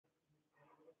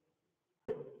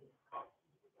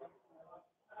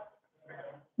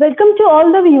Welcome to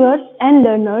all the viewers and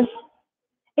learners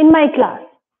in my class.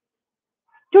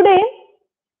 Today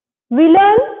we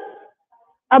learn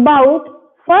about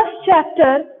first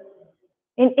chapter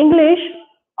in English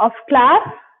of class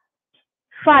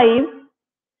 5.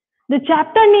 The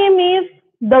chapter name is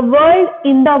The World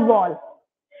in the Wall,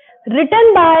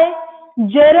 written by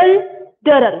Gerald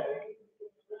Durrell.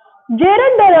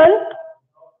 Gerald Durrell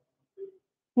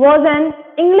was an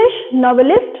English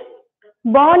novelist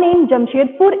born in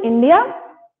Jamshedpur, India.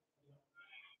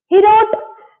 He wrote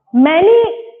many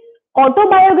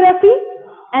autobiographies,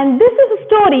 and this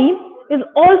story is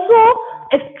also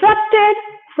extracted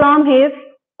from his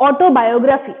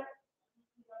autobiography.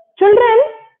 Children,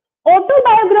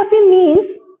 autobiography means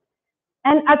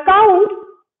an account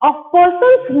of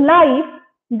person's life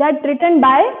that written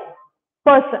by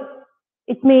person.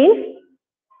 It means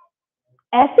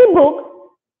ऐसी book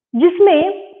जिसमें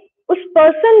उस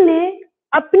person ने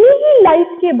अपनी ही life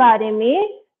के बारे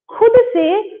में खुद से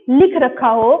लिख रखा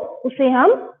हो, उसे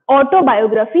हम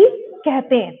ऑटोबायोग्राफी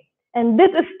कहते हैं. And this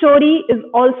story is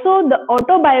also the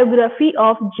autobiography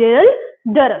of Gerald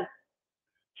Durrell.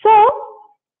 So,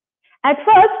 at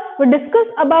first, we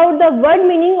discuss about the word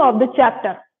meaning of the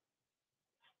chapter.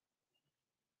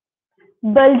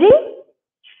 Bulging,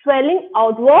 swelling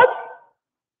outwards,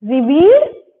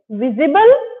 revealed,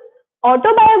 visible,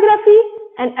 autobiography,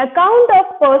 an account of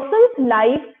person's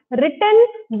life written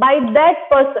by that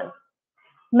person.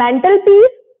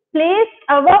 Mantelpiece placed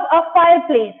above a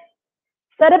fireplace,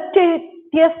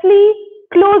 surreptitiously,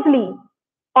 closely,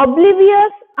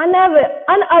 oblivious,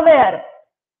 unaware,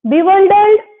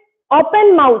 bewildered,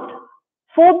 open-mouthed,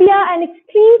 phobia and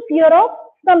extreme fear of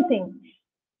something.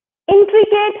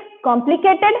 Intricate,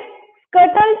 complicated,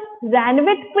 scuttled, ran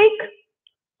with quick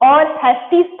or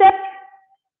hasty steps,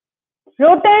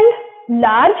 rodent,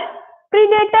 large,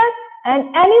 predator, an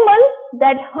animal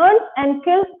that hunts and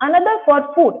kills another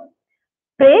for food.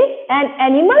 Prey, an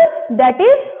animal that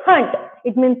is hunt.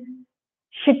 It means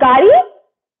shikari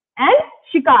and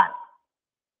shikar.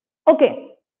 Okay.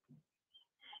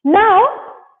 Now,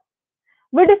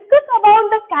 we discuss about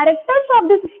the characters of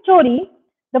this story.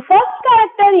 The first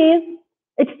character is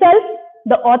itself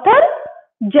the author,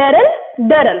 Gerald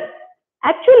Durrell.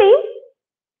 Actually,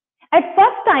 at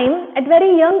first time, at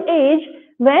very young age,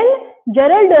 when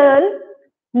Gerald Durrell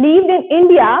lived in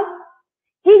India,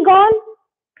 he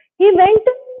went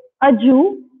a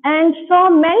zoo and saw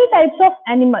many types of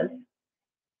animals.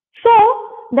 So,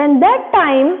 then that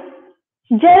time,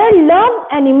 Gerald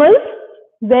loved animals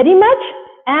very much,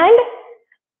 and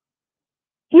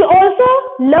he also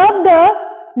loved the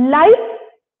life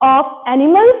of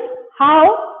animals,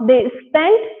 how they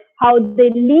spend, how they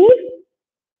live,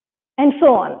 and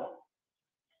so on.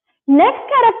 Next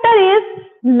character is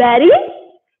Larry,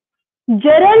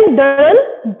 Gerald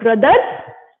Durrell's brother,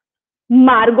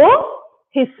 Margot,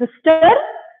 his sister,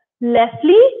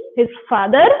 Leslie, his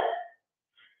father,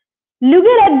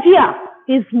 Lugeregia,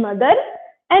 his mother,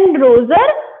 and Roser,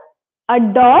 a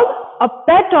dog, a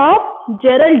pet of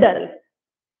Gerald Durrell.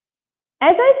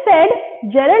 As I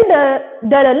said, Gerald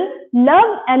Durrell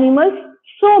loved animals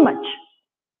so much.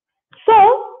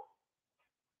 So,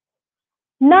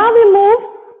 now we move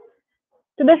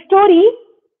to the story,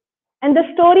 and the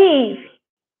story is: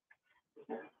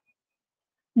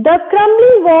 the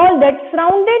crumbling wall that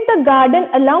surrounded the garden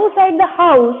alongside the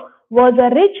house was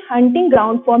a rich hunting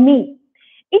ground for me.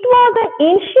 It was an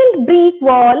ancient brick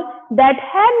wall that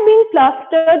had been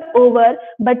plastered over,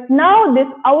 but now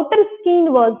this outer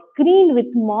skin was green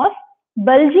with moss,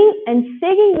 bulging and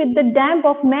sagging with the damp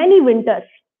of many winters.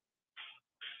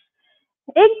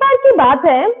 एक बार की बात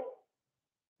है,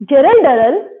 Gerald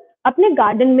डरल अपने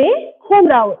garden में घूम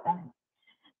रहा होता है,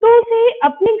 तो उसे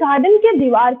अपने गार्डन के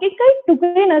दीवार के कई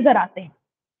टुकड़े नजर आते हैं.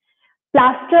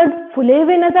 प्लास्टर्ड फुले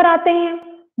हुए नजर आते हैं,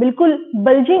 बिल्कुल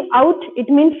bulging out,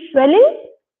 it means swelling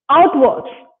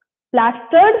outwards.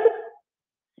 Plastered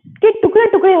के टुकड़े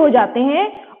टुकड़े हो जाते हैं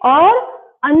और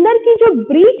अंदर की जो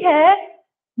ब्रिक है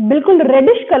बिल्कुल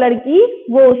रेडिश कलर की,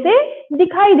 वो उसे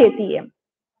दिखाई देती है.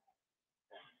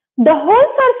 The whole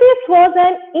surface was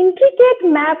an intricate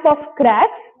map of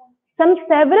cracks, some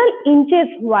several inches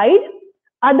wide,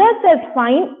 others as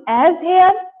fine as hair.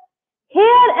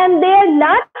 Here and there,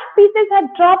 large pieces had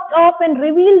dropped off and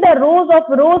revealed the rows of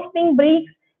rose-pink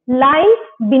bricks lying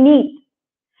beneath.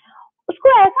 उसको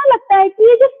ऐसा लगता है कि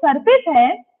ये जो surface है,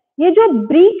 ये जो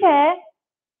ब्रिक है,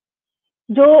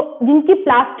 जो जिनकी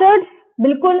प्लास्टर्ड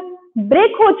बिल्कुल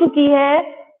ब्रेक हो चुकी है,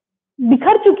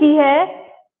 बिखर चुकी है,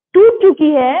 टूट चुकी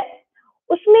है,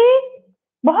 उसमें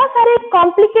बहुत सारे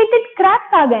कॉम्प्लिकेटेड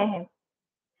क्रैक्स आ गए हैं.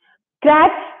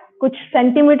 क्रैक्स कुछ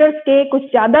सेंटीमीटर्स के, कुछ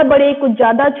ज्यादा बड़े, कुछ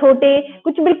ज्यादा छोटे,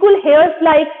 कुछ बिल्कुल हेयर्स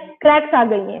लाइक क्रैक्स आ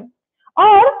गई हैं।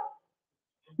 और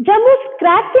जब उस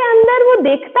क्रैक के अंदर वो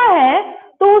देखता है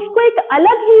तो उसको एक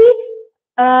अलग ही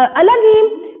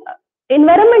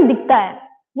इन्वायरमेंट दिखता है।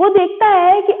 वो देखता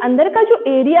है कि अंदर का जो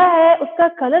एरिया है उसका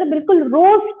कलर बिल्कुल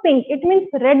रोज pink, it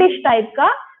means reddish type का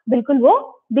बिल्कुल वो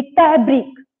दिखता है,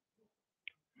 brick.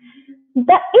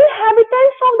 The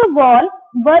inhabitants of the wall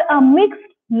were a mixed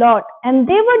lot, and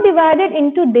they were divided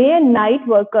into day and night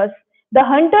workers, the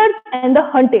hunters and the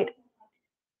hunted.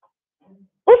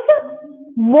 उस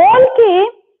wall के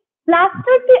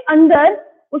plaster के अंदर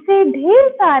उसे ढेर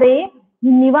सारे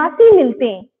निवासी मिलते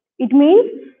हैं। It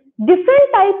means different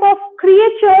type of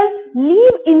creatures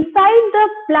live inside the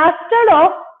plastered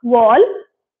of wall,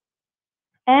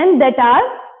 and that are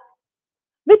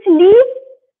which live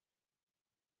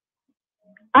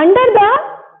under the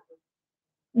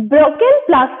broken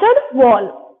plastered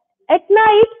wall. At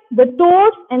night, the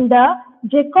toads and the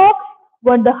jackals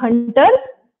were the hunters.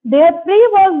 Their prey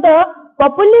was the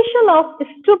population of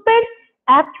stupid,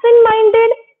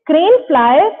 absent-minded crane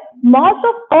flies, moths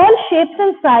of all shapes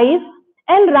and size,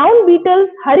 and round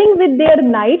beetles hurrying with their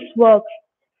night's work.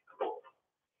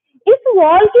 इस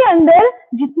wall के अंदर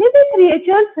जितने भी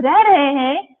creatures रह रहे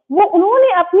हैं वो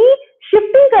उन्होंने अपनी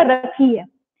शिफ्टिंग कर रखी है।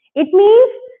 इट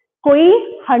मीन्स कोई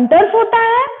हंटर्स होता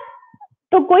है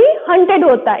तो कोई हंटेड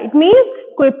होता है। इट मीन्स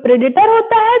कोई प्रेडेटर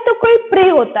होता है तो कोई प्रे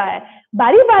होता है।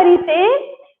 बारी बारी से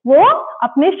वो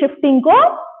अपने शिफ्टिंग को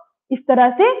इस तरह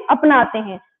से अपनाते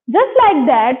हैं। Just like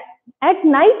that at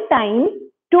night time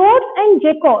toads and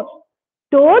jackals,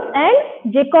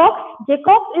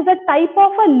 jackox is a type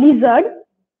of a lizard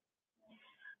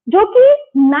जो कि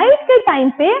नाइट के टाइम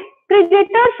पे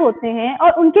प्रेडेटर्स होते हैं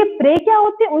और उनके प्रे क्या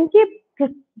होते हैं, उनके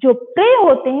जो प्रे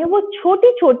होते हैं वो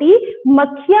छोटी छोटी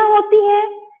मक्खियां होती हैं,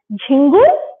 झिंगुर,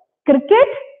 क्रिकेट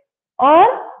और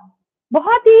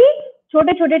बहुत ही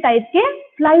छोटे छोटे टाइप के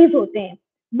फ्लाइज होते हैं।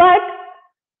 But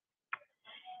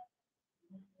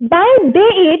by day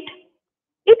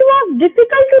it was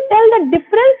difficult to tell the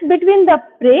difference between the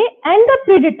prey and the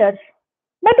predators.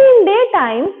 But in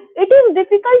daytime, it is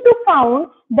difficult to find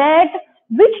that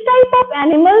which type of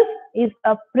animals is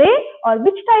a prey or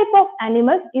which type of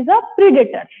animals is a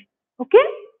predator. Okay?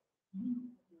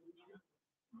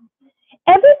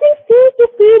 Everything seems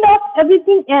to feed off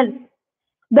everything else.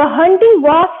 The hunting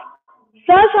wasps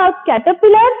searched out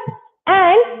caterpillars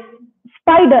and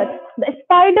spiders. The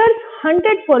spiders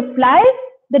hunted for flies.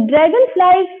 The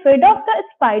dragonflies fed off the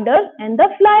spiders and the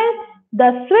flies.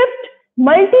 The swift,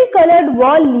 multicolored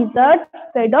wall lizards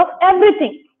fed off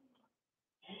everything.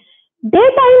 Day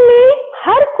time में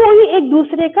हर कोई एक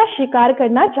दूसरे का शिकार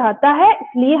करना चाहता है,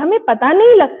 इसलिए हमें पता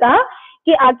नहीं लगता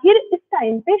कि आखिर इस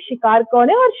टाइम पे शिकार कौन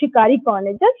है और शिकारी कौन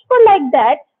है। Just for like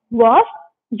that wasp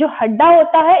जो हड्डा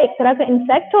होता है, एक तरह का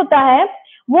इंसेक्ट होता है,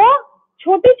 वो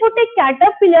छोटे छोटे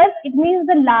caterpillar, it means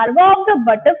the larva of the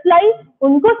butterfly,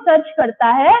 उनको सर्च करता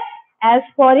है एज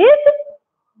फॉर इट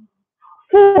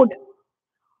फूड।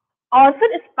 और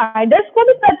फिर स्पाइडर्स को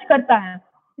भी सर्च करता है।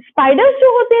 स्पाइडर्स जो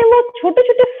होते हैं वो छोटे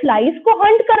छोटे फ्लाइज को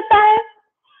हंट करता है।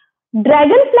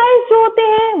 ड्रैगन फ्लाइज जो होते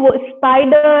हैं वो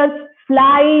स्पाइडर्स,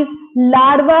 फ्लाइज,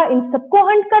 लार्वा इन सबको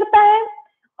हंट करता है।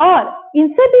 और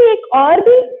इनसे भी एक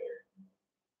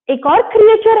और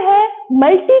क्रिएचर है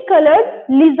मल्टी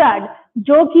कलर्ड लिजार्ड,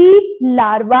 जो कि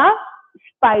larva,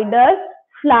 spider,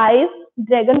 flies,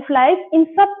 dragon flies इन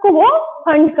सबको वो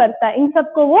हंट करता है, इन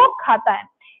सबको वो खाता है।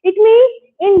 It means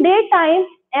in day time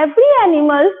every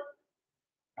animal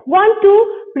want to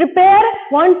prepare,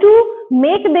 want to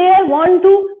make their, want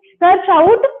to search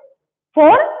out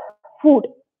for food.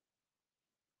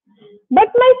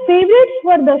 But my favorites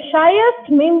were the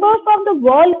shyest members of the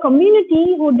wall community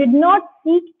who did not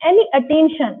seek any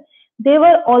attention. They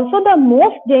were also the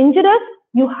most dangerous.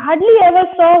 You hardly ever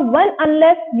saw one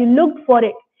unless you looked for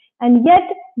it. And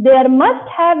yet there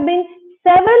must have been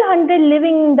several hundred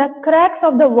living in the cracks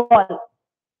of the wall.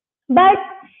 But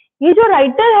ये जो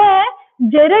writer है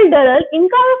Gerald डरल,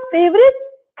 इनका favourite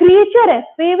creature है,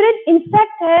 favourite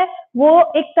insect है, वो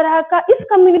एक तरह का इस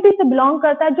कम्युनिटी से बिलोंग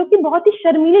करता है जो कि बहुत ही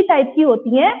शर्मीली टाइप की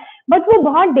होती है, बट वो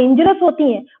बहुत डेंजरस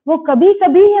होती हैं। वो कभी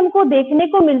कभी हमको देखने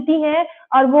को मिलती हैं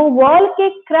और वो वॉल के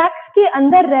क्रैक्स के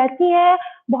अंदर रहती हैं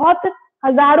बहुत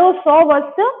हजारों सौ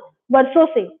वर्षों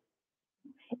से।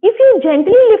 If you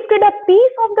gently lifted a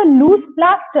piece of the loose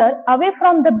plaster away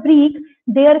from the brick,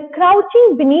 there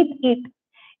crouching beneath it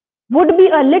would be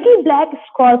a little black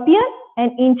scorpion, an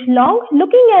inch long,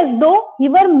 looking as though he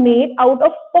were made out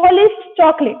of polished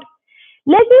chocolate.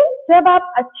 लेकिन जब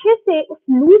आप अच्छे से उस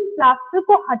loose plaster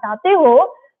को हटाते हो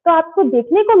तो आपको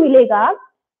देखने को मिलेगा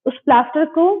उस प्लास्टर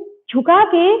को झुका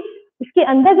के इसके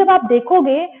अंदर जब आप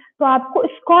देखोगे तो आपको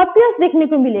स्कॉर्पियंस देखने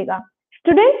को मिलेगा।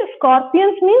 स्टूडेंट,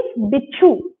 स्कॉर्पियंस मीन्स बिच्छू,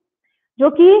 जो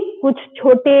कि कुछ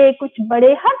छोटे कुछ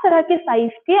बड़े हर तरह के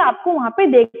साइज के आपको वहां पे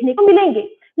देखने को मिलेंगे।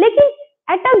 लेकिन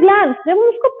एट अ ग्लांस जब हम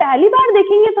उसको पहली बार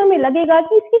देखेंगे तो हमें लगेगा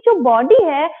कि इसकी जो बॉडी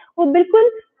है वो बिल्कुल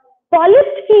पॉलिश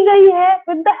की गई है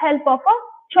with the help of a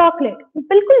chocolate.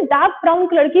 बिल्कुल डार्क ब्राउन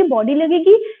कलर की बॉडी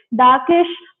लगेगी, डार्किश,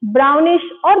 ब्राउनिश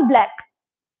और black.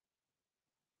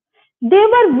 They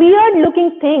were weird looking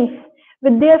things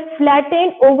with their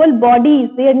flattened oval bodies,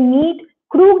 their neat,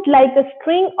 crooked like a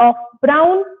string of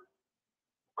brown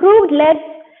crooked legs,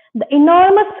 the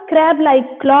enormous crab-like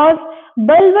claws,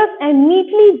 bulbous and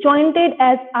neatly jointed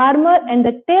as armor, and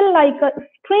the tail like a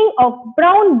string of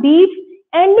brown beads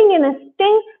ending in a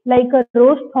sting like a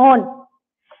rose thorn.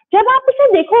 जब आप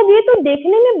उसे देखोगे तो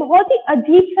देखने में बहुत ही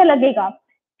अजीब सा लगेगा।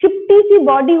 चिपटी सी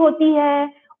बॉडी होती है,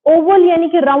 ओवल यानी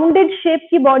कि राउंडेड शेप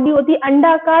की बॉडी होती है,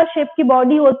 अंडाकार शेप की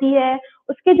बॉडी होती है।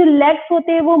 उसके जो लेग्स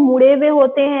होते हैं वो मुड़े हुए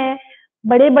होते हैं,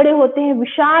 बड़े बड़े होते हैं,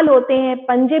 विशाल होते हैं,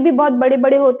 पंजे भी बहुत बड़े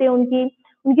बड़े होते हैं उनकी।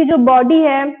 उनकी जो बॉडी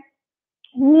है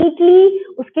नीटली,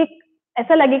 उसके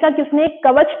ऐसा लगेगा कि उसने एक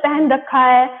कवच पहन रखा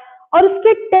है। और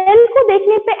उसके टेल को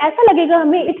देखने पे ऐसा लगेगा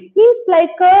हमें, it seems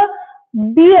like a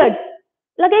beard,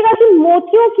 लगेगा कि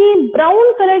मोतियों की,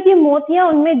 ब्राउन कलर की मोतियां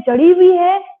उनमें जड़ी हुई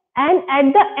है। And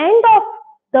at the end of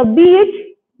the beads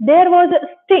there was a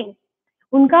sting.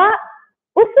 उनका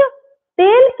उस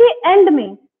टेल के एंड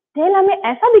में, टेल हमें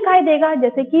ऐसा दिखाई देगा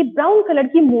जैसे कि ब्राउन कलर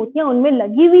की मोतियां उनमें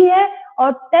लगी हुई है,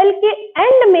 और टेल के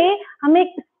एंड में हमें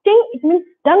एक स्टिंग, इट मीन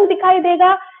डंग दिखाई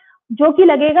देगा, जो कि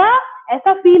लगेगा,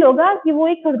 ऐसा फील होगा कि वो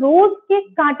एक रोज के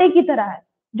कांटे की तरह है,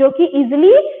 जो कि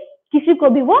इजिली किसी को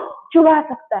भी वो चुभा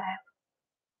सकता है।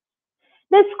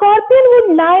 The scorpion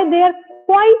would lie there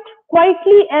quite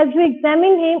quietly as we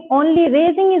examine him, only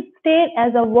raising his tail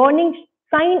as a warning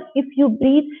sign if you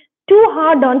breathe too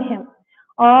hard on him.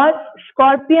 और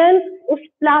स्कॉर्पियन उस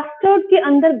प्लास्टर के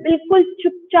अंदर बिल्कुल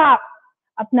चुपचाप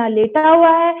अपना लेटा हुआ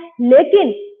है,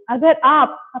 लेकिन अगर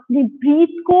आप अपनी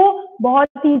ब्रीथ को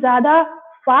बहुत ही ज्यादा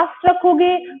फास्ट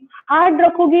रखोगे, हार्ड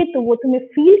रखोगे, तो वो तुम्हें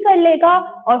फील कर लेगा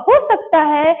और हो सकता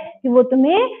है कि वो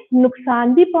तुम्हें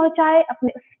नुकसान भी पहुंचाए,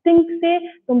 अपने स्टिंग से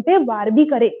तुम पे वार भी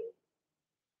करे।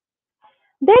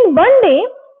 Then one day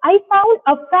I found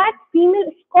a fat female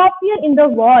scorpion in the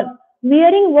wall,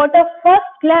 wearing what at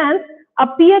first glance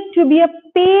appeared to be a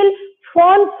pale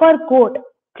fawn fur coat.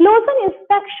 Closer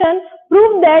inspection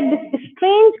proved that this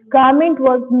strange garment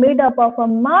was made up of a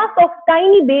mass of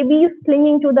tiny babies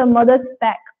clinging to the mother's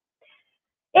back.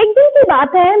 एक दिन की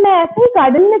बात है, मैं ऐसे ही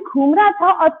garden में घूम रहा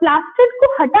था और प्लास्टिक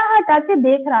को हटा हटा के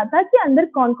देख रहा था कि अंदर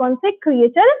कौन कौन से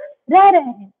क्रिएचर रह रहे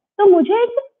हैं। तो मुझे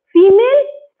एक female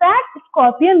fat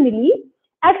scorpion milli.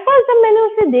 At first जब मैंने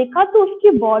उसे देखा तो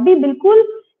उसकी बॉडी बिल्कुल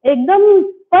एकदम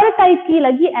फर टाइप की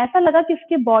लगी, ऐसा लगा कि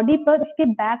उसके बॉडी पर, उसके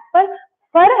बैक पर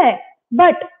फर है।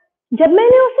 बट जब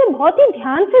मैंने उसे बहुत ही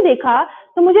ध्यान से देखा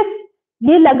तो मुझे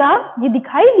ये लगा, ये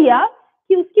दिखाई दिया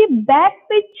कि उसके बैक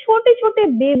पे छोटे छोटे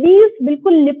बेबीज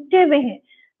बिल्कुल लिपटे हुए हैं।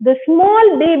 The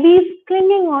small babies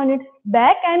clinging on it's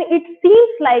back and it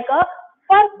seems like a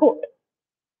fur coat.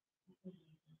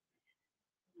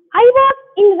 I was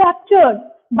enraptured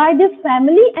by this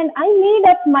family and I made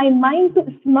up my mind to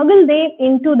smuggle them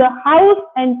into the house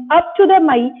and up to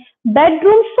my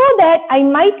bedroom so that I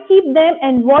might keep them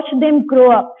and watch them grow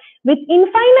up. With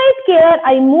infinite care,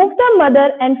 I moved the mother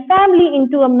and family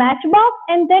into a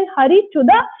matchbox and then hurried to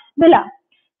the villa.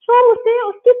 So मुझे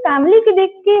उसकी family के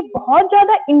देख के बहुत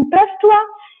ज्यादा interest हुआ।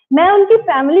 मैं उनकी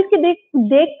फैमिली के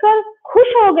देखकर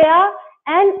खुश हो गया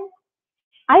and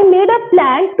I made a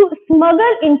plan to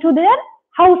smuggle into their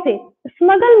houses.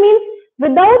 Smuggle means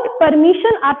without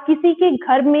permission। आप किसी के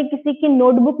घर में, किसी की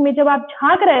नोटबुक में जब आप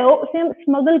झांक रहे हो, उसे हम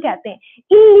स्मगल कहते हैं,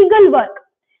 इलीगल वर्क।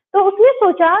 तो उसने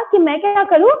सोचा कि मैं क्या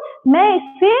करूं, मैं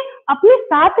इसे अपने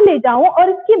साथ ले जाऊं और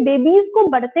इसके बेबीज को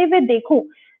बढ़ते हुए देखूं।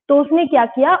 तो उसने क्या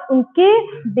किया, उनके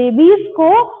बेबीज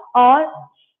को और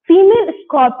फीमेल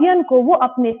स्कॉर्पियन को वो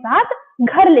अपने साथ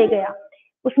घर ले गया।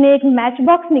 उसने एक मैच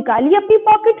बॉक्स निकाली अपनी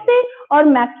पॉकेट से और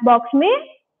मैच बॉक्स में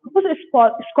उस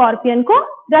स्कॉर्पियन को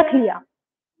रख लिया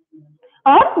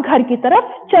और घर की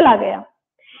तरफ चला गया।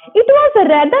 It was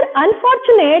rather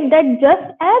unfortunate that just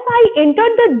as I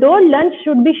entered the door, lunch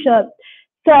should be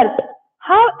served.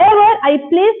 However, I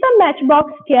placed the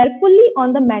matchbox carefully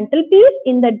on the mantelpiece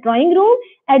in the drawing room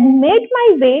and made my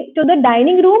way to the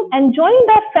dining room and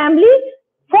joined the family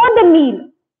for the meal.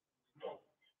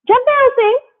 जब मैं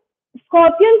उसे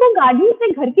scorpion को garden से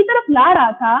घर की तरफ ला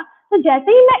रहा था, तो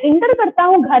जैसे ही मैं इंटर करता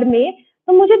हूँ घर में,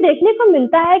 तो मुझे देखने को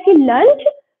मिलता है कि लंच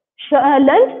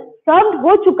सर्व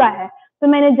हो चुका है। तो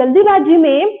मैंने जल्दीबाजी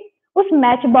में उस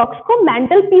मैच बॉक्स को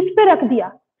मैंटल पीस पे रख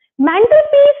दिया। मैंटल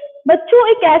पीस बच्चों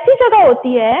एक ऐसी जगह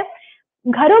होती है,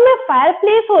 घरों में फायर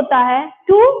प्लेस होता है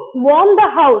टू वार्म द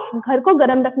हाउस, घर को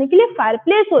गर्म रखने के लिए फायर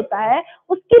प्लेस होता है,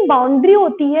 उसकी बाउंड्री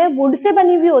होती है, वुड से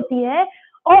बनी हुई होती है,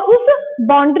 और उस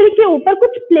बाउंड्री के ऊपर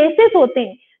कुछ प्लेसेस होते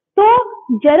हैं। तो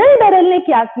जेरल डरल ने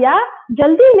क्या किया,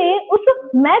 जल्दी में उस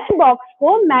मैच बॉक्स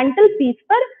को मैंटल पीस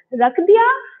पर रख दिया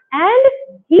and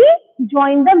he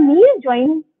join the meal,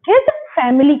 join his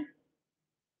family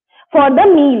for the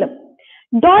meal.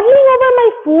 Dawdling over my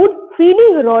food,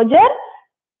 feeding Roger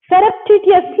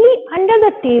surreptitiously under the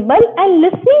table and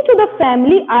listening to the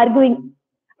family arguing.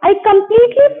 I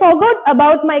completely forgot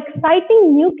about my exciting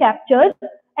new captures.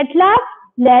 At last,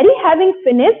 Larry, having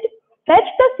finished,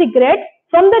 fetched the cigarette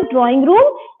from the drawing room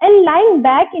and lying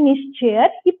back in his chair,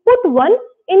 he put one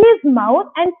in his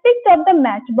mouth and picked up the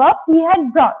matchbox he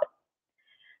had brought.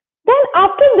 Then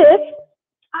after this,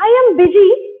 I am busy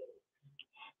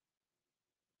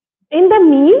in the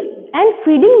meal and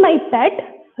feeding my pet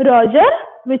Roger,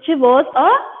 which was a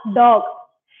dog.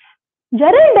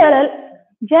 जेरल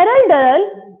डरल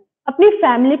अपनी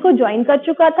family को join कर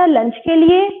चुका था lunch के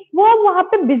लिए, वो अब वहां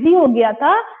पे बिजी हो गया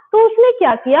था। तो उसने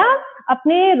क्या किया,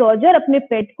 अपने रॉजर, अपने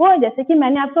पेट को, जैसे कि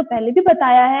मैंने आपको पहले भी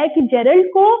बताया है कि जेरल्ड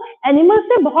को एनिमल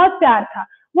से बहुत प्यार था,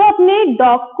 वो अपने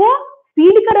डॉग को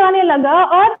फीड करवाने लगा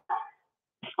और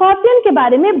स्कॉर्पियन के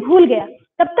बारे में भूल गया।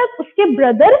 तब तक उसके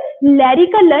ब्रदर लैरी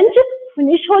का लंच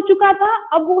फिनिश हो चुका था।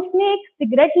 अब उसने एक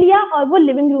सिगरेट लिया और वो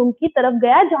लिविंग रूम की तरफ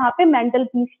गया, जहां पे मेंटल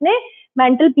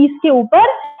पीस के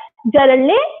ऊपर जेरल्ड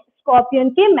ने स्कॉर्पियन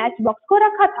के मैच बॉक्स को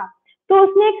रखा था। तो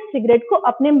उसने एक सिगरेट को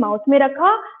अपने माउथ में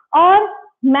रखा और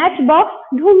मैच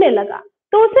बॉक्स ढूंढने लगा।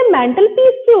 तो उसे मेंटल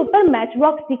पीस के ऊपर मैच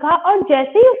बॉक्स दिखा और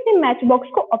जैसे ही उसने मैच बॉक्स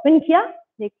को ओपन किया,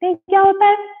 देखते हैं क्या होता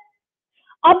है।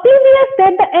 Oblivious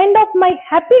that the end of my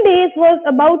happy days was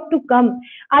about to come,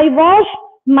 I watched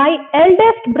my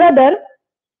eldest brother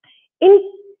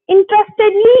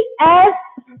interestedly as,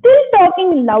 still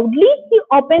talking loudly, he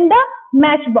opened the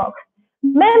matchbox.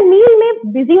 मैं मील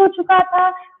में बिजी हो चुका था,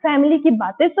 फैमिली की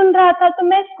बातें सुन रहा था, तो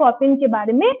मैं स्कॉर्पियन के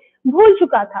बारे में भूल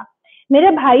चुका था।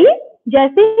 मेरे भाई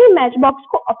जैसे ही मैच बॉक्स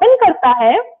को ओपन करता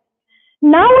है,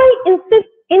 now I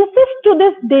insist to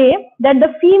this day that the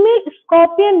female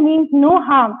scorpion means no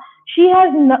harm. She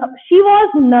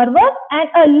was nervous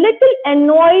and a little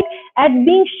annoyed at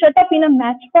being shut up in a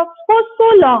matchbox for so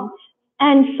long,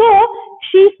 and so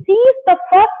she seized the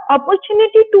first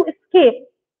opportunity to escape.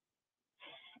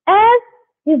 As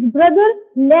his brother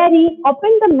Larry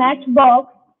opened the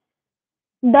matchbox,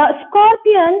 the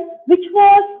scorpion, which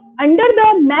was under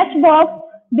the matchbox,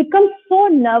 became so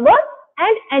nervous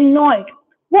and annoyed.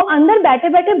 वो अंदर बैठे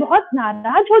बैठे बहुत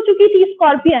नाराज हो चुकी थी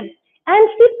scorpion. And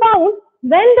she found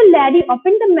when the lady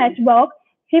open the match box,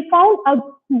 she found a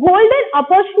golden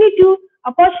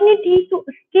opportunity to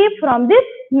escape from this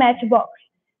match box.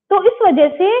 तो इस वजह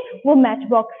से वो मैच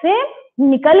बॉक्स से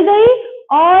निकल गई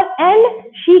और and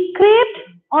she क्रेप्ड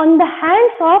on the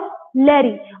hands of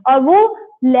Larry, और वो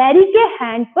लैरी के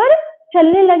हैंड पर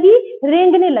चलने लगी,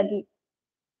 रेंगने लगी।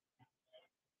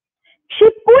 She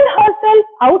pulled herself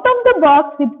out of the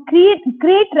box with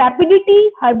great rapidity,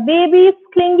 her babies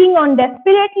clinging on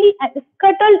desperately, and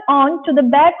scuttled on to the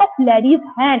back of Larry's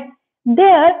hand.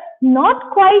 There, not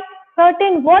quite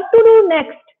certain what to do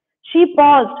next, she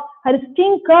paused, her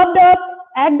sting curved up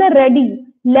at the ready.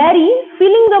 Larry,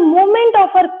 feeling the movement of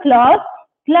her claws,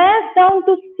 glanced down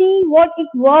to see what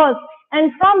it was,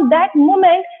 and from that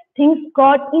moment, things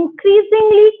got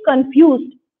increasingly confused.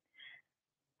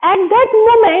 At that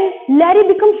moment, Larry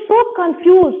became so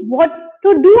confused what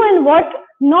to do and what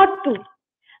not to.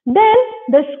 Then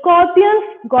the scorpions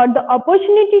got the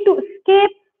opportunity to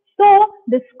escape, so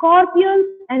the scorpions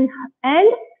and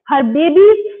her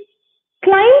babies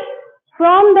climbed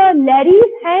from the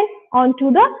Larry's hand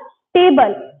onto the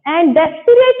table and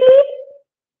desperately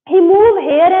he moved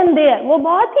here and there. वो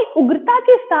बहुत ही उग्रता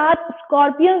के साथ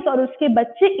Scorpions और उसके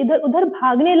बच्चे इधर उधर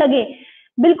भागने लगे।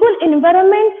 बिल्कुल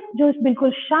इन्वायरमेंट जो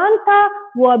बिल्कुल शांत था,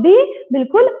 वो अभी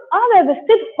बिल्कुल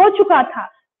अव्यवस्थित हो चुका था।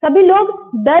 सभी लोग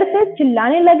डर से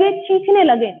चिल्लाने लगे, चीखने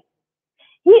लगे।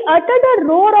 He uttered a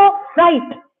roar of fright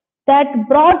that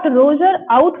brought Roger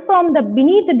out from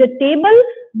beneath the table,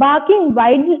 barking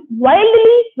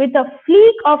wildly with a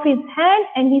flick of his hand,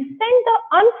 and he sent the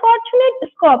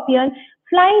unfortunate scorpion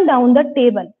flying down the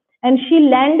table. And she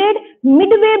landed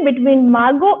midway between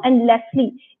Margot and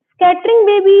Leslie, scattering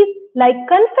babies like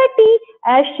confetti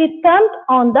as she thumped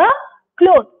on the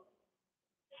cloth.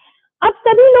 अब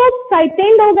सभी लोग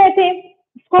frightened हो गए थे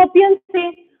scorpion से।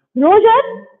 Roger,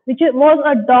 which was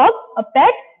a dog, a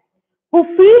pet, who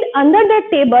feed under the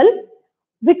table,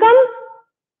 became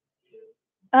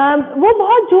वो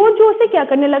बहुत जोर जोर से क्या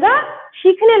करने लगा,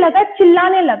 चीखने लगा,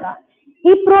 चिल्लाने लगा.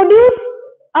 He produced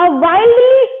a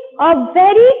wildly a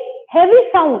very heavy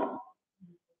sound.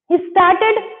 He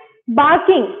started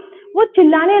barking. वो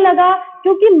चिल्लाने लगा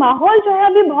क्योंकि माहौल जो है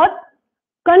अभी बहुत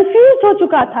कंफ्यूज हो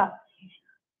चुका था.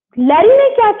 लैरी ने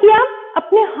क्या किया,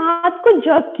 अपने हाथ को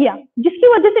जर्क किया, जिसकी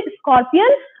वजह से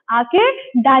स्कॉर्पियन आके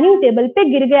डाइनिंग टेबल पे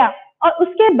गिर गया और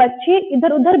उसके बच्चे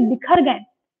इधर उधर बिखर गए.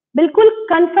 बिल्कुल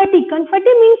कन्फेटी.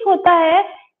 कन्फेटी मीन्स होता है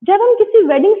जब हम किसी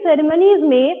वेडिंग सेरेमनीज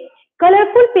में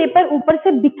कलरफुल पेपर ऊपर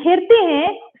से बिखेरते हैं,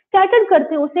 स्कैटर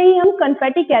करते हैं, उसे ही हम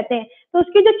कन्फेटी कहते हैं. तो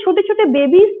उसके जो छोटे छोटे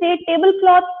बेबीज थे टेबल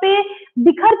क्लॉथ पे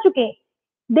बिखर चुके,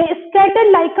 दे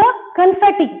स्कैटर्ड लाइक अ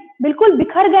कन्फेटी. बिल्कुल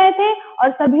बिखर गए थे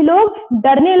और सभी लोग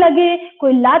डरने लगे,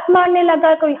 कोई लात मारने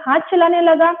लगा, कोई हाथ चलाने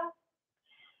लगा.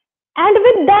 And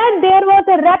with that, there was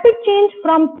a rapid change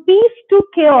from peace to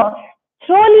chaos.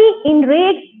 Thoroughly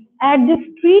enraged at this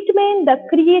treatment, the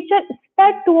creature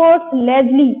sped towards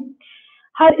Leslie,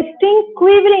 her sting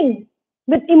quivering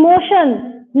with emotion.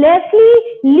 Leslie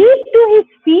leaped to his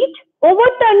feet,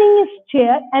 overturning his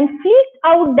chair, and fleeced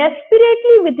out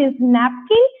desperately with his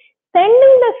napkin,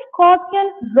 sending the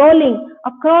scorpion rolling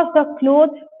across the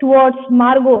cloth towards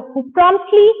Margot, who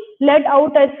promptly let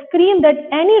out a scream that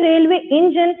any railway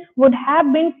engine would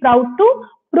have been proud to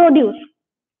produce.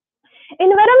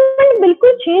 Environment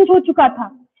बिल्कुल change हो चुका था.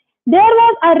 There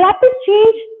was a rapid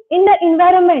change in the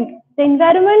environment. The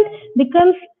environment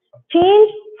becomes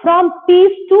change from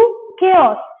peace to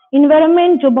chaos.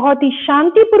 Environment जो बहुत ही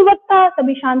शांतिपूर्वक था,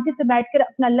 सभी शांति से बैठकर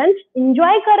अपना लंच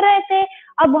एंजॉय कर रहे थे,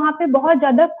 अब वहां पे बहुत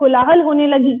ज्यादा कोलाहल होने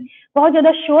लगी, बहुत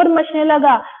ज्यादा शोर मचने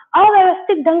लगा,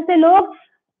 अव्यवस्थित ढंग से लोग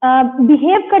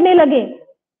बिहेव करने लगे.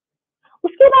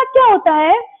 उसके बाद क्या होता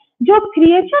है, जो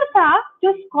क्रिएचर था,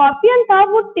 जो स्कॉर्पियन था,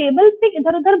 वो टेबल से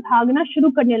इधर उधर भागना शुरू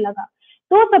करने लगा.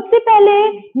 तो सबसे पहले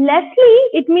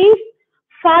Leslie, it means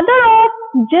father of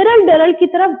Gerald डरल की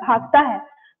तरफ भागता है.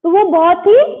 तो वो बहुत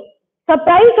ही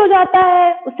सरप्राइज हो जाता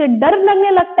है, उसे डर लगने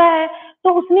लगता है.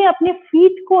 तो उसने अपने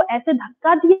फीट को ऐसे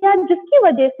धक्का दिया जिसकी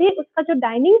वजह से उसका जो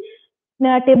डाइनिंग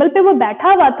टेबल पे वो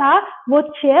बैठा हुआ था, वो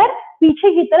चेयर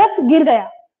पीछे की तरफ गिर गया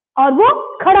और वो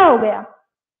खड़ा हो गया.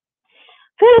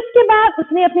 फिर उसके बाद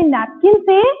उसने अपनी नैपकिन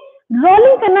से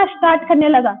रोलिंग करना स्टार्ट करने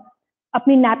लगा.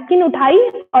 अपनी नैपकिन उठाई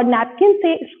और नैपकिन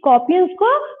से स्कॉर्पियंस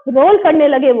को रोल करने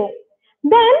लगे वो.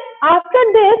 Then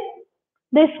after this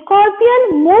the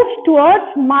scorpion moves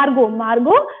towards मार्गो.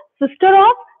 मार्गो सिस्टर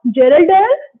ऑफ जेरल्ड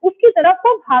डरल, उसकी तरफ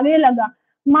वो भागने लगा.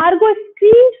 मार्गो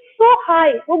स्क्रीम्ड सो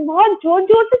हाई, वो बहुत जोर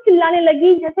जोर से चिल्लाने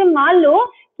लगी जैसे मान लो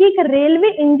कि एक रेलवे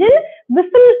इंजन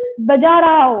विसल बजा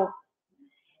रहा हो.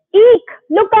 Eek!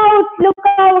 Look out!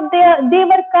 They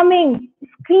were coming!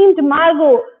 Screamed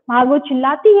Margot. Margot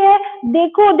चिल्लाती है,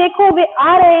 देखो देखो वे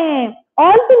आ रहे हैं.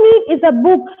 All we need is a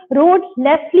book. Wrote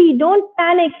Leslie. Don't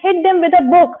panic. Hit them with a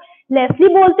book. Leslie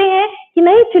बोलते हैं कि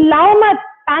नहीं चिल्लाओ मत,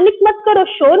 पैनिक मत करो,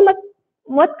 शोर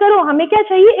मत करो, हमें क्या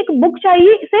चाहिए, एक बुक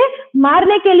चाहिए इसे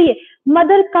मारने के लिए.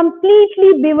 Mother,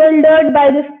 completely bewildered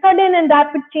by this sudden and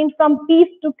rapid change from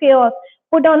peace to chaos,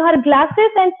 put on her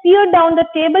glasses and peered down the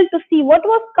table to see what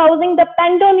was causing the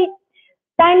pandemonium.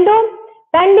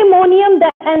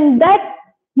 And that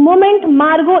moment,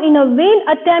 Margot, in a vain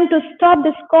attempt to stop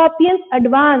the scorpion's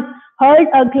advance, hurled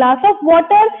a glass of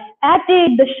water at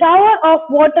it. The shower of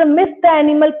water missed the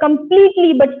animal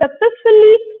completely, but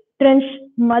successfully drenched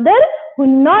Mother, who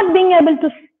not being able to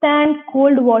stand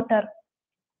cold water.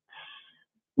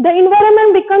 The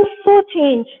environment becomes so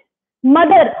changed.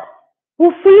 Mother,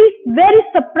 who feels very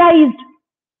surprised,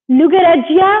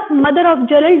 Lugeragia, mother of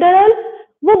Gerald Durrell,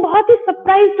 वो बहुत ही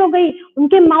surprise हो गई.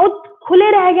 उनके mouth खुले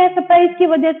रह गए surprise की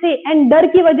वजह से एंड डर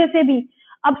की वजह से भी.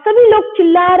 अब सभी लोग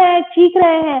चिल्ला रहे हैं, चीख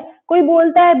रहे हैं. कोई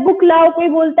बोलता है बुक लाओ, कोई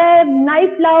बोलता है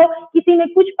नाइफ लाओ, किसी ने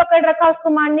कुछ पकड़ रखा उसको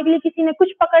मारने के लिए, किसी ने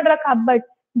कुछ पकड़ रखा. बट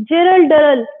जेरल्ड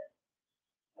डरल,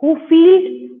 who feels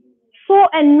so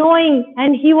annoying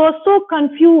and he was so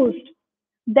confused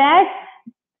that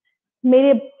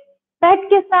मेरे पेट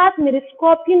के साथ, मेरे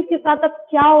स्कॉर्पियन के साथ अब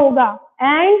क्या होगा.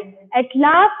 And at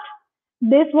last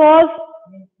this was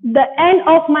the end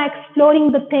of my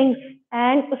exploring the things.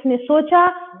 And उसने सोचा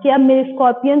कि अब मेरे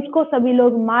स्कॉर्पियंस को सभी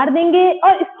लोग मार देंगे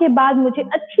और इसके बाद मुझे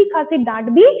अच्छी खासी डांट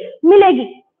भी मिलेगी.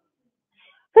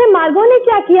 फिर मार्गो ने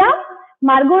क्या किया,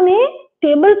 मार्गो ने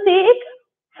टेबल से एक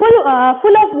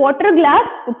फुल ऑफ वाटर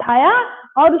ग्लास उठाया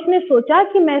और उसने सोचा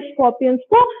कि मैं स्कॉर्पियंस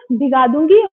को भिगा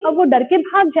दूंगी और वो डर के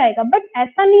भाग जाएगा. बट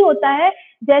ऐसा नहीं होता है.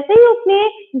 जैसे ही उसने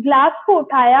ग्लास को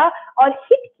उठाया और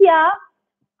हिट किया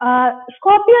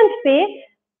स्कॉर्पियंस पे,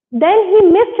 then he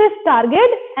missed his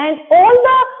target and all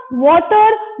the water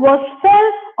was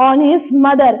fell on his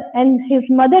mother and his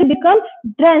mother became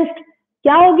drenched.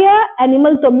 क्या हो गया,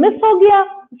 एनिमल तो मिस हो गया,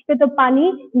 उस पे तो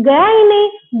पानी गया ही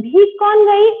नहीं। भीग कौन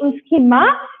गई, उसकी माँ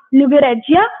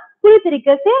लुगरेजिया पूरी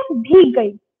तरीके से भीग गई।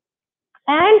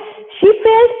 And she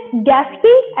felt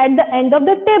gasping at the end of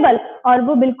the table, और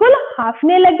वो बिल्कुल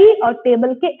हाफने लगी और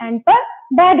टेबल के एंड पर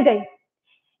बैठ गई।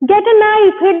 Get a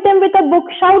knife, hit them with a book,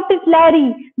 shouted Larry.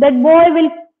 That boy will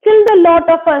kill the lot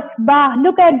of us. Bah,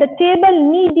 look at the table,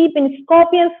 knee deep in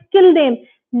scorpions, kill them.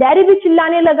 Larry भी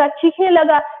चिल्लाने लगा, चीखने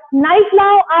लगा, knife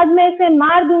लाओ, आज मैं इसे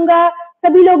मार दूंगा,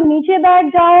 सभी लोग नीचे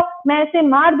बैठ जाओ, मैं इसे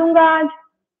मार दूंगा आज।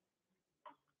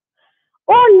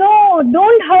 Oh no,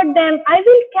 don't hurt them, I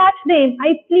will catch them,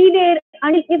 I pleaded,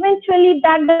 and eventually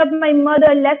backed up my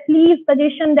mother. Leslie's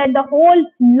suggestion that the whole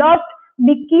lot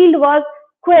be killed was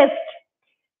quashed.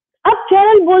 अब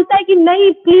जेरल्ड बोलता है कि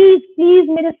नहीं, प्लीज प्लीज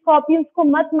मेरे स्कॉर्पियंस को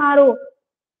मत मारो,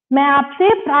 मैं आपसे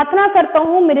प्रार्थना करता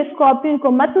हूँ मेरे स्कॉर्पियन को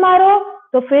मत मारो।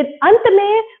 तो फिर अंत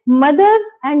में mother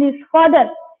and his father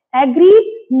agree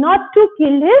not to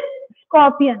kill his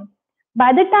scorpion. By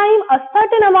the time a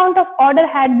certain amount of order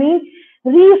had been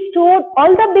restored,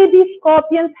 all the baby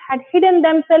scorpions had hidden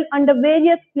themselves under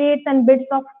various plates and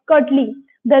bits of cutlery.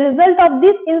 The result of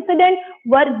this incident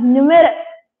were numerous.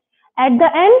 At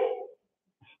the end,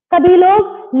 सभी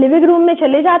लोग living room में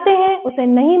चले जाते हैं, उसे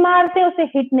नहीं मारते, उसे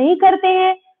हिट नहीं करते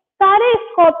हैं। सारे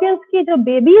स्कॉर्पियंस की जो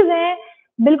बेबीज हैं,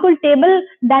 बिल्कुल टेबल,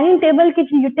 डाइनिंग टेबल के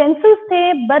जो यूटेंसिल्स थे,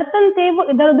 बर्तन थे, वो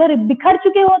इधर उधर बिखर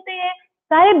चुके होते हैं।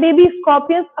 सारे बेबी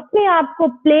स्कॉर्पियंस अपने आप को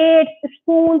प्लेट,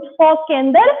 स्पून, फॉर्क के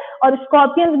अंदर, और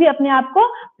स्कॉर्पियंस भी अपने आप को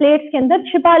प्लेट्स के अंदर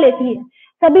छिपा लेती है।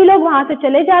 सभी लोग वहां से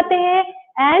चले जाते हैं,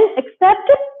 एंड एक्सेप्ट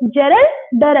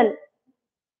जेरल्ड डरल।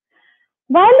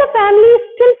 While the family is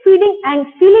still feeling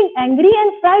angry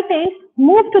and frightened,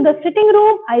 moved to the sitting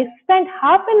room, I spent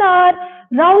half an hour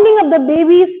rounding up the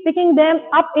babies, picking them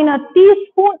up in a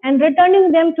teaspoon and returning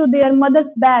them to their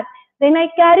mother's bag. Then I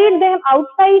carried them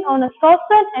outside on a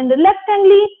saucer and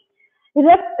reluctantly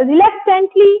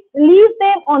leave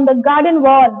them on the garden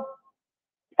wall.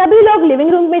 सभी लोग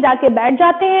living room में जाके बैठ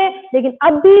जाते हैं, लेकिन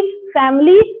अब भी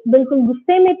फैमिली बिल्कुल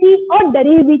गुस्से में थी और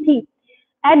डरी हुई थी।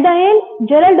 At the end,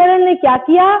 जेरल्ड डरल ने क्या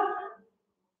किया?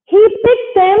 He picked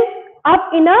them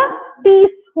up in a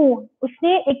teaspoon.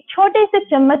 उसने एक छोटे से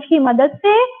चम्मच की मदद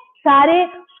से सारे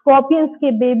स्कॉर्पियंस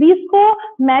के बेबीज को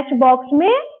मैच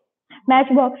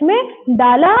बॉक्स में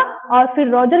डाला, और फिर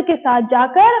रॉजर के साथ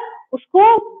जाकर उसको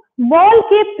वॉल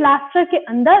के प्लास्टर के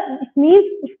अंदर, मींस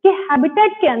उसके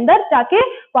हैबिटेट के अंदर जाके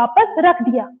वापस रख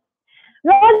दिया।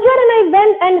 Roger and I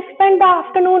went and spent the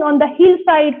afternoon on the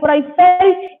hillside, for I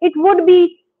felt it would be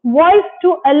wise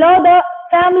to allow the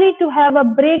family to have a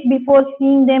break before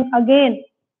seeing them again.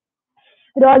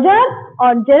 Roger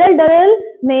और Gerald डरल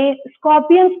ने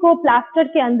Scorpions को plaster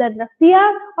के अंदर रख दिया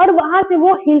और वहां से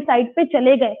वो हिल साइड पे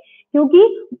चले गए, क्योंकि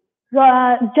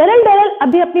जेरल्ड डरल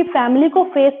अभी अपनी फैमिली को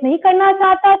फेस नहीं करना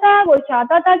चाहता था। वो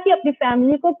चाहता था कि अपनी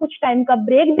फैमिली को कुछ टाइम का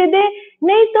ब्रेक दे दे,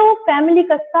 नहीं तो फैमिली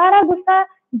का सारा गुस्सा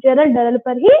जेरल्ड डरल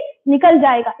पर ही निकल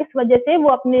जाएगा। इस वजह से वो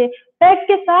अपने पेट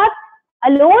के साथ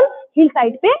अलोन हिल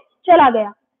साइड पे चला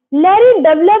गया। Larry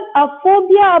developed a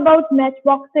phobia about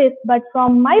matchboxes, but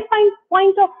from my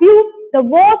point of view, the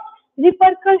worst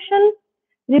repercussion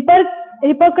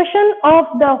of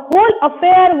the whole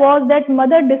affair was that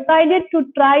mother decided to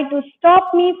try to stop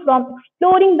me from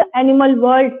exploring the animal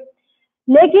world.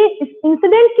 लेकिन इस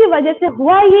incident की वजह से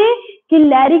हुआ ये कि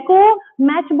Larry को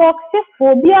match box से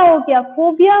फोबिया हो गया।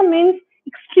 फोबिया मीन्स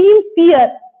एक्सट्रीम फियर,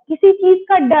 किसी चीज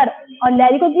का डर, और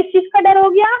लैरी को किस चीज का डर हो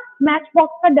गया? मैच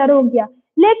बॉक्स का डर हो गया।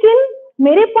 लेकिन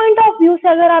मेरे पॉइंट ऑफ व्यू से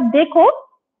अगर आप देखो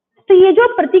तो ये जो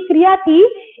प्रतिक्रिया थी,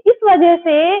 इस वजह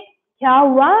से क्या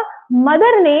हुआ?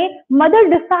 Mother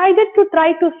decided to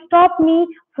try to stop me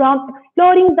from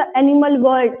exploring the animal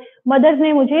world. Mother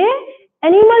ने मुझे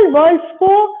एनिमल वर्ल्ड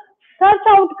को सर्च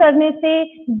आउट करने से,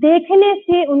 देखने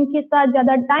से, उनके साथ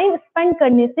ज्यादा टाइम स्पेंड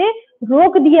करने से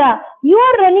रोक दिया। You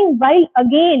are running wild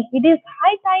again, it is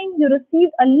high time you receive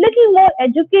a little more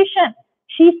education,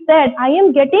 she said, I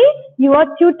am getting your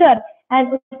tutor.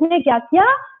 And उसने क्या किया?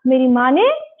 मेरी माँ ने,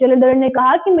 जेरल्ड ने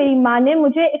कहा कि मेरी माँ ने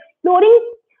मुझे एक्सप्लोरिंग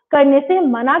करने से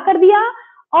मना कर दिया,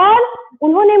 और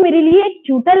उन्होंने मेरे लिए एक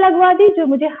ट्यूटर लगवा दी जो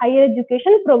मुझे हायर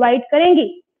एजुकेशन प्रोवाइड करेंगी।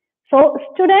 So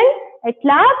students, at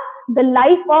last, the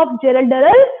life of Gerald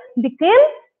Durrell became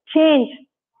changed.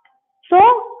 So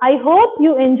I hope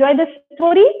you enjoy the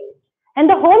story. And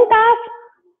the home task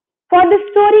for this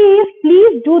story is,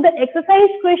 please do the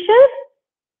exercise questions.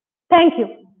 Thank you.